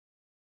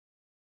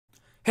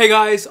Hey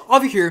guys,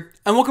 Avi here,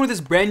 and welcome to this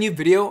brand new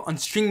video on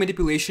string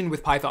manipulation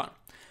with Python.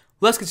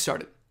 Let's get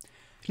started.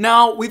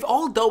 Now, we've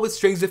all dealt with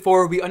strings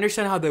before, we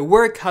understand how they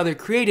work, how they're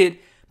created,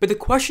 but the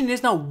question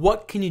is now,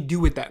 what can you do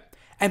with them?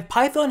 And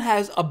Python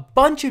has a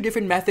bunch of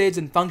different methods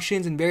and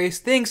functions and various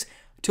things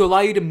to allow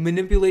you to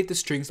manipulate the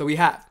strings that we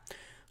have.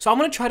 So I'm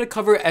going to try to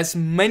cover as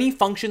many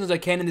functions as I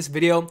can in this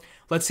video.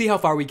 Let's see how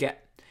far we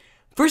get.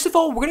 First of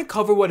all, we're going to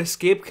cover what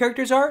escape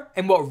characters are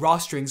and what raw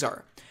strings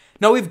are.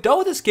 Now, we've dealt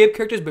with escape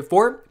characters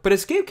before, but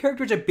escape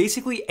characters are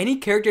basically any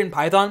character in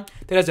Python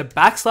that has a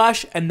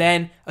backslash and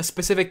then a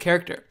specific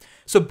character.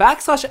 So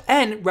backslash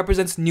n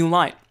represents new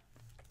line.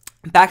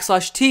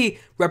 Backslash t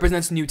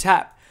represents new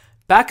tab.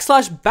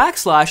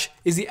 Backslash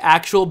is the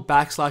actual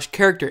backslash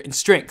character in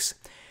strings.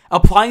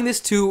 Applying this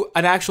to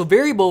an actual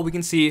variable, we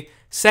can see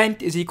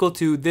sent is equal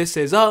to this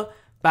is a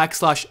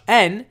backslash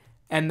n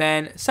and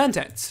then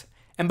sentence.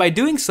 And by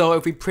doing so,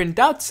 if we print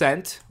out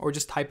sent, or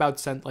just type out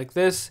sent like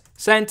this,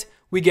 sent,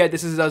 we get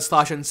this is a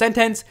slash n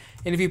sentence.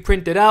 And if you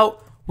print it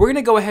out, we're going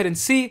to go ahead and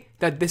see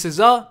that this is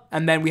a,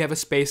 and then we have a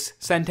space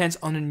sentence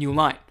on a new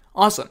line.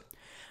 Awesome.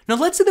 Now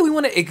let's say that we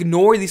want to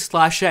ignore these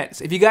slash n's.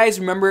 If you guys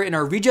remember in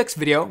our regex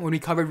video, when we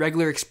covered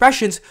regular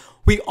expressions,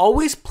 we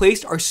always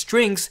placed our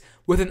strings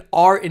with an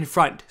r in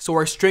front. So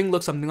our string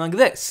looks something like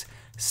this.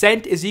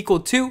 Sent is equal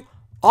to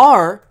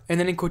r, and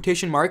then in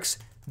quotation marks,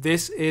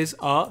 this is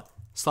a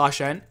slash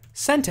n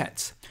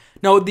sentence.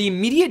 Now, the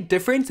immediate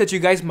difference that you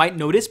guys might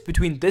notice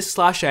between this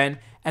slash n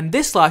and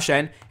this slash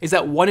n is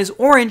that one is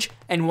orange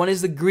and one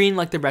is the green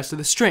like the rest of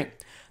the string.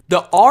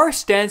 The R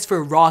stands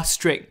for raw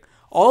string.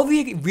 All of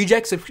the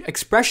regex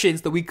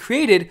expressions that we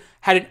created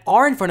had an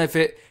R in front of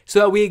it so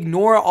that we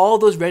ignore all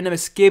those random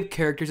escape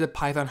characters that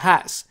Python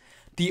has.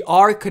 The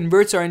R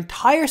converts our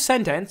entire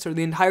sentence or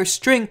the entire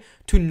string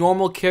to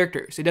normal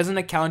characters. It doesn't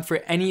account for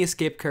any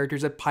escape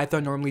characters that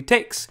Python normally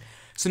takes.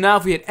 So now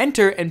if we hit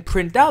enter and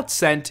print out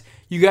sent,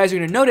 you guys are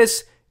going to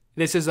notice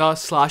this is a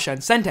slash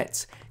n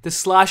sentence. The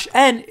slash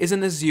n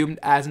isn't assumed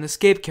as an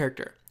escape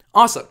character.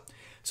 Awesome.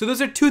 So those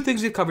are two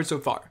things we've covered so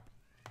far.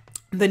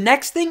 The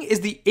next thing is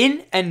the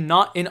in and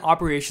not in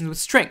operations with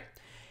string.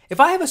 If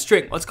I have a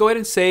string, let's go ahead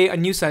and say a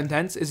new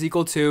sentence is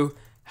equal to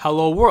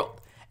hello world.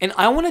 And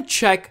I want to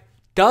check,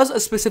 does a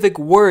specific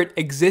word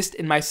exist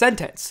in my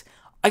sentence?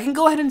 I can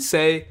go ahead and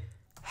say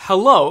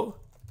hello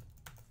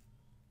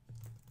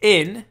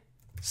in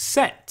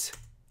sent,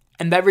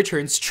 and that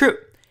returns true.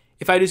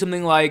 If I do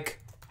something like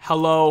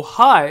hello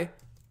hi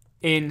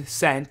in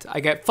sent, I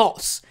get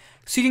false.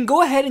 So you can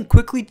go ahead and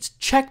quickly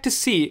check to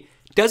see,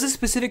 does a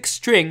specific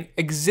string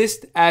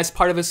exist as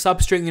part of a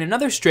substring in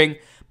another string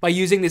by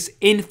using this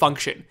in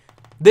function.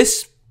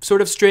 This sort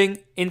of string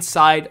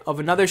inside of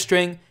another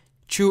string,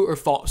 true or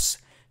false.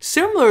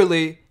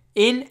 Similarly,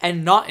 in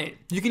and not in.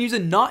 You can use a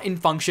not in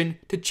function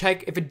to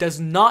check if it does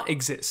not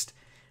exist.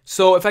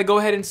 So if I go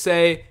ahead and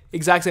say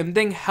exact same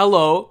thing,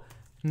 hello,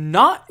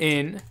 not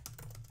in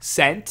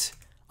sent,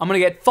 I'm going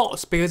to get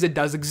false because it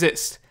does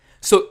exist.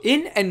 So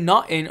in and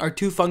not in are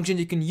two functions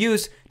you can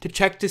use to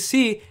check to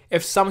see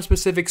if some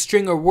specific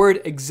string or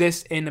word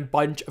exists in a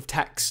bunch of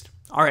text.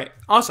 All right,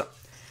 awesome.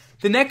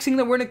 The next thing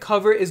that we're going to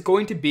cover is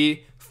going to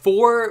be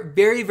four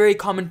very, very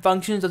common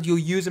functions that you'll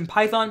use in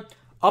Python: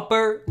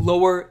 upper,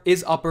 lower,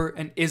 is upper,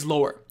 and is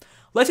lower.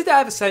 Let's say that I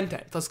have a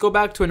sentence. Let's go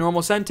back to a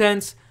normal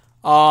sentence.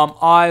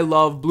 I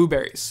love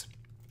blueberries.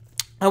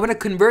 I want to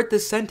convert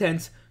this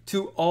sentence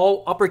to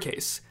all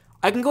uppercase.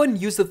 I can go ahead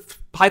and use the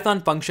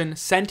Python function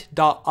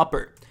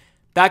sent.upper.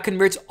 That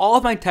converts all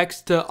of my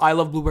text to I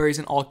love blueberries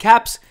in all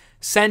caps.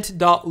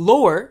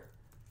 Sent.lower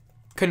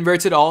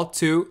converts it all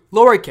to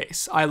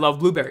lowercase, I love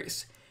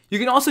blueberries. You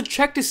can also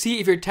check to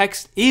see if your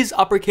text is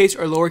uppercase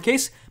or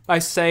lowercase by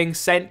saying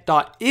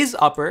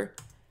sent.isUpper,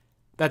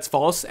 that's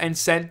false, and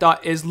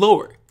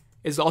sent.isLower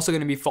is also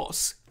going to be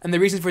false. And the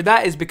reason for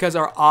that is because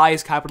our I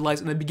is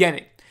capitalized in the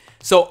beginning.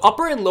 So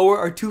upper and lower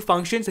are two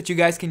functions that you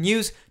guys can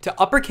use to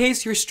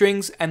uppercase your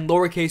strings and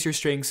lowercase your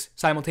strings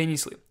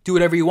simultaneously. Do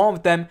whatever you want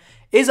with them.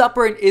 Is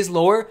upper and is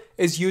lower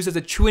is used as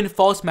a true and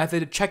false method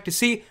to check to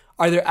see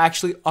are they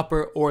actually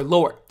upper or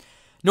lower.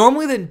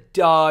 Normally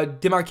the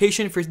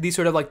demarcation for these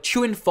sort of like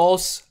true and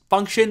false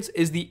functions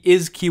is the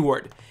is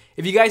keyword.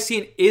 If you guys see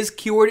an is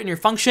keyword in your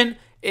function,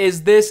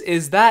 is this,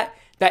 is that,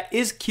 that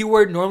is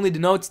keyword normally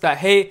denotes that,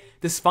 hey,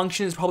 this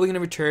function is probably going to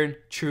return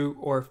true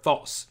or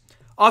false.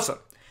 Awesome.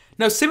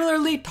 Now,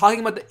 similarly,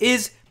 talking about the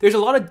is, there's a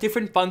lot of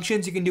different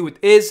functions you can do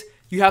with is.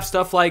 You have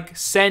stuff like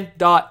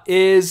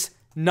sent.isNum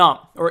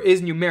or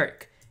is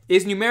numeric.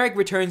 Is numeric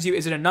returns you,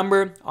 is it a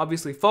number?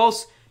 Obviously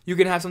false. You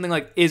can have something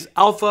like is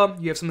alpha.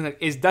 You have something like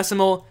is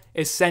decimal,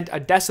 is sent a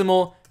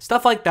decimal,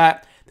 stuff like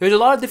that. There's a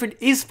lot of different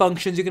is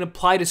functions you can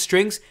apply to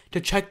strings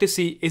to check to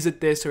see, is it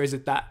this or is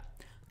it that?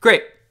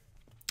 Great.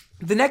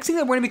 The next thing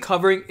that we're going to be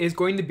covering is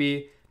going to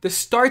be the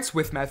starts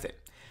with method.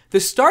 The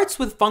starts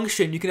with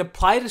function you can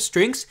apply to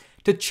strings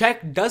to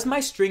check, does my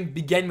string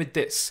begin with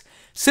this?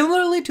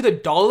 Similarly to the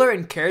dollar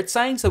and caret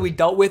signs that we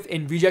dealt with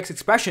in regex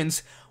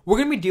expressions, we're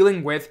going to be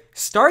dealing with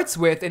starts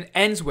with and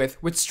ends with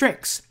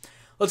strings.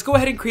 let's go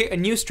ahead and create a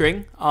new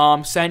string.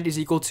 Sent is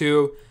equal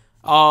to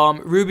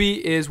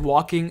Ruby is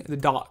walking the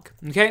dog.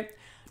 Okay.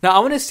 Now I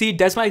want to see,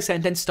 does my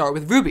sentence start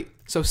with Ruby?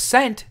 So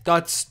sent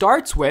dot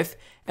starts with,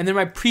 and then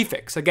my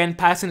prefix. Again,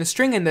 passing a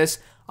string in this,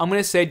 I'm going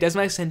to say, does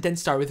my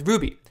sentence start with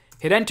Ruby?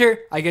 Hit enter,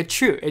 I get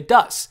true, it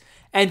does.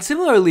 And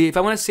similarly, if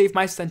I want to say if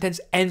my sentence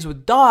ends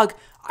with dog,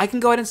 I can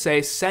go ahead and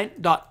say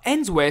sent dot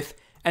ends with,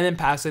 and then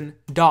pass in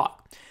dog.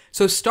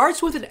 So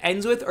starts with and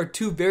ends with are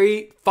two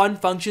very fun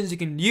functions you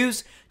can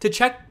use to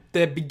check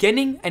the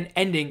beginning and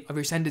ending of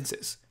your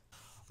sentences.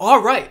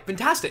 All right,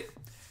 fantastic.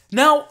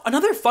 Now,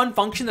 another fun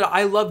function that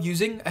I love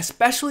using,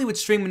 especially with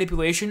string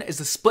manipulation, is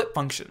the split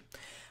function.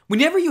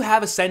 Whenever you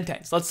have a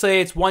sentence, let's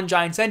say it's one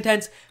giant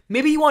sentence,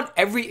 maybe you want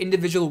every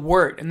individual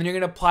word, and then you're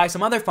going to apply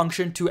some other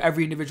function to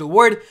every individual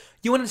word.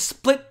 You want to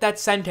split that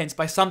sentence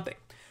by something.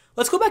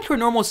 Let's go back to our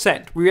normal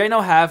sent. We right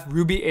now have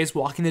Ruby is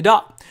walking the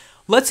dog.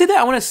 Let's say that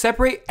I want to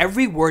separate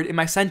every word in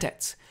my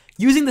sentence.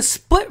 Using the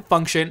split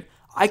function,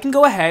 I can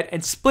go ahead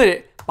and split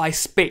it by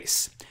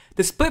space.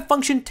 The split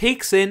function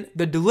takes in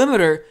the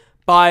delimiter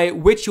by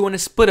which you want to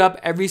split up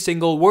every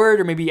single word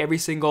or maybe every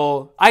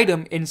single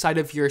item inside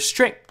of your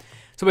string.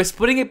 So by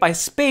splitting it by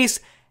space,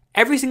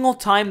 every single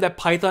time that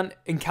Python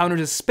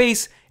encounters a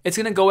space, it's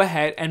going to go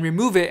ahead and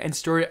remove it and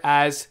store it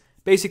as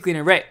basically an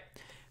array.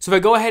 So if I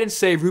go ahead and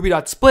say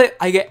ruby.split,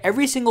 I get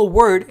every single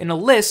word in a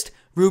list,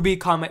 Ruby,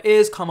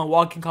 is,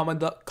 walking,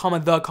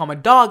 the,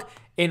 dog,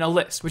 in a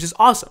list, which is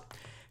awesome.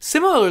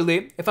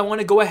 Similarly, if I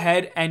want to go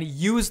ahead and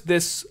use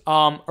this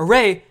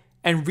array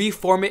and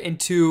reform it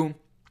into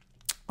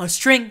a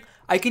string,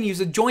 I can use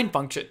a join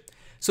function.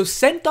 So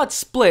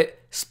sent.split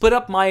split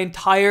up my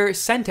entire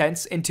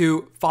sentence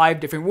into 5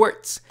 different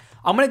words.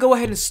 I'm going to go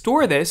ahead and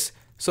store this.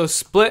 So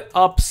split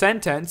up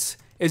sentence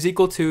is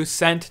equal to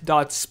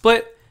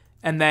sent.split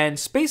and then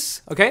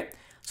space. Okay.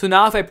 So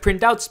now if I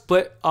print out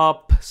split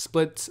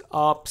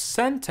up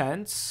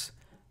sentence,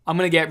 I'm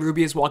going to get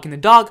Ruby is walking the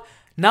dog.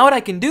 Now what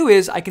I can do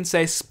is I can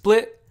say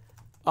split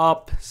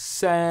up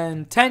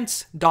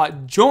sentence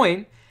dot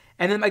join,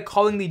 and then by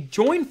calling the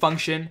join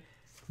function,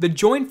 the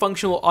join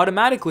function will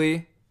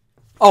automatically,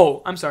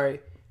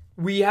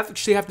 we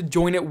actually have to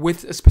join it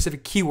with a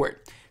specific keyword.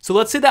 So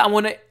let's say that I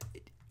want to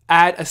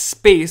add a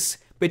space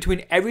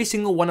between every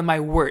single one of my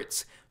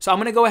words. So I'm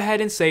going to go ahead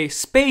and say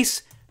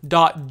space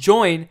dot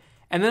join,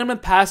 and then I'm going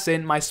to pass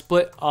in my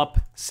split up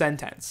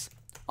sentence.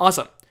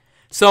 Awesome.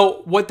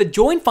 So what the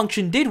join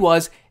function did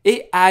was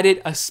it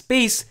added a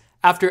space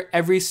after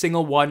every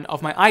single one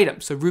of my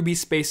items. So Ruby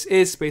space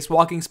is, space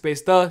walking,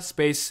 space the,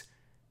 space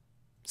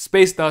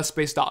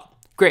dog.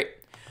 Great.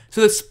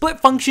 So the split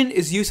function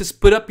is used to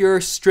split up your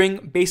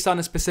string based on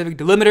a specific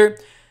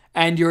delimiter,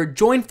 and your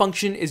join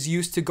function is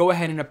used to go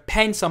ahead and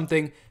append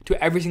something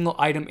to every single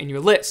item in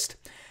your list.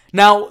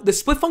 Now, the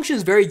split function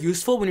is very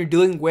useful when you're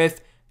dealing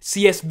with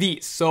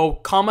CSVs, so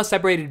comma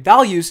separated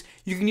values.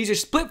 You can use your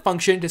split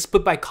function to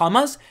split by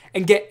commas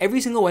and get every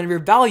single one of your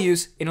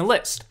values in a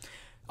list.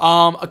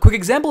 A quick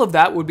example of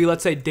that would be,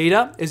 let's say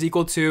data is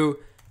equal to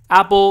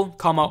apple,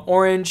 comma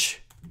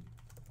orange,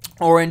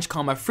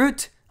 comma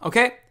fruit,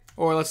 okay?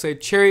 Or let's say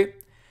cherry.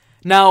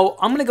 Now,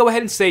 I'm going to go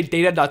ahead and say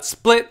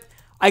data.split.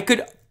 I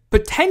could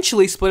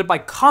potentially split it by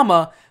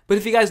comma, but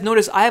if you guys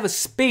notice, I have a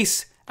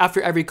space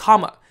after every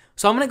comma.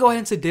 So I'm going to go ahead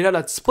and say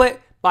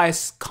data.split by a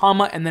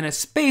comma and then a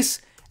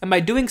space. And by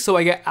doing so,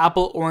 I get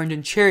apple, orange,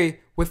 and cherry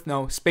with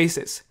no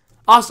spaces.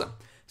 Awesome.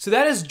 So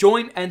that is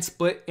join and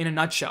split in a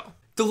nutshell.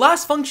 The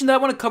last function that I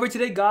want to cover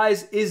today,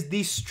 guys, is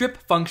the strip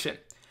function.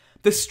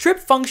 The strip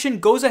function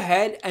goes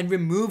ahead and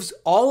removes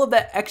all of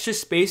that extra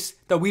space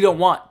that we don't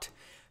want.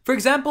 For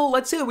example,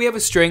 let's say that we have a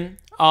string.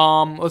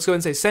 Let's go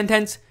and say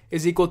sentence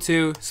is equal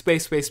to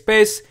space.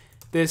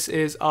 This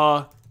is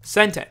a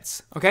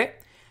sentence, okay?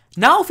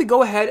 Now if we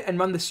go ahead and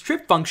run the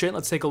strip function,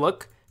 let's take a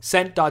look.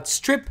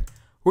 Sent.strip,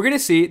 we're going to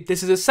see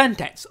this is a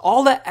sentence.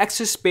 All that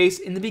extra space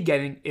in the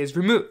beginning is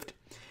removed.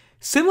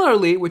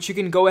 Similarly, what you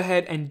can go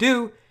ahead and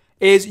do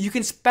is you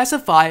can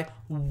specify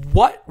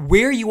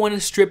where you want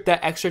to strip that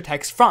extra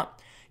text from.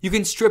 You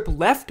can strip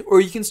left or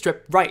you can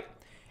strip right.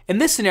 In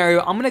this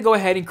scenario, I'm going to go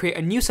ahead and create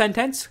a new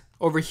sentence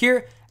over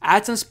here,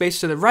 add some space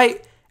to the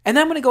right, and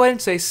then I'm going to go ahead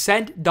and say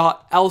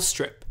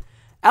sent.lstrip.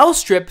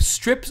 Lstrip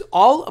strips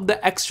all of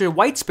the extra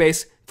white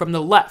space from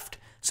the left.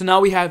 So now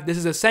we have, this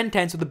is a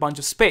sentence with a bunch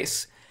of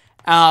space.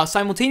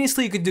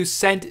 Simultaneously, you could do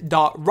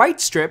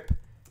sent.rightstrip,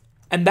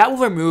 and that will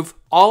remove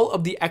all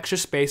of the extra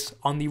space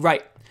on the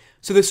right.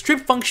 So the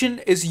strip function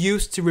is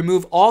used to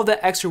remove all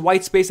the extra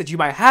white space that you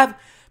might have.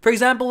 For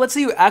example, let's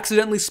say you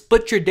accidentally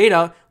split your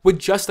data with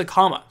just a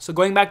comma. So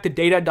going back to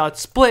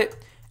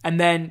data.split and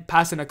then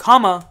pass in a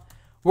comma,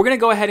 we're going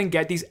to go ahead and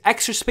get these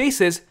extra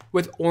spaces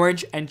with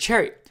orange and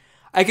cherry.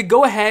 I could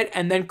go ahead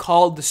and then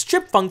call the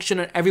strip function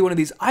on every one of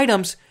these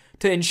items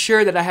to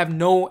ensure that I have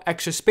no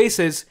extra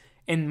spaces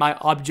in my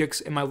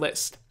objects in my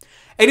list.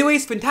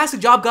 Anyways,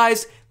 fantastic job,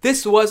 guys.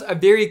 This was a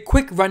very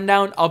quick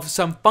rundown of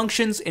some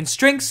functions in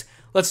strings.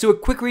 Let's do a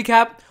quick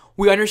recap.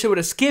 We understood what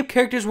escape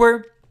characters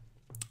were.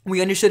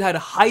 We understood how to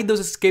hide those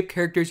escape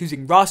characters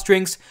using raw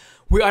strings.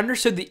 We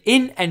understood the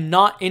in and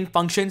not in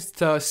functions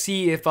to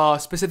see if a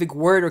specific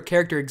word or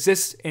character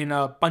exists in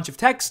a bunch of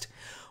text.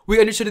 We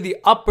understood the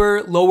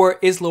upper, lower,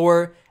 is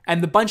lower,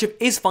 and the bunch of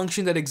is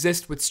functions that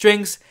exist with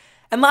strings.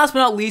 And last but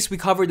not least, we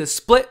covered the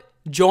split,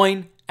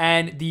 join,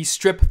 and the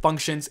strip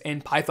functions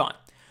in Python.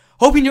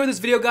 Hope you enjoyed this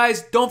video,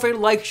 guys. Don't forget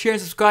to like, share,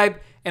 and subscribe,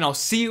 and I'll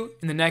see you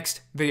in the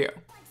next video.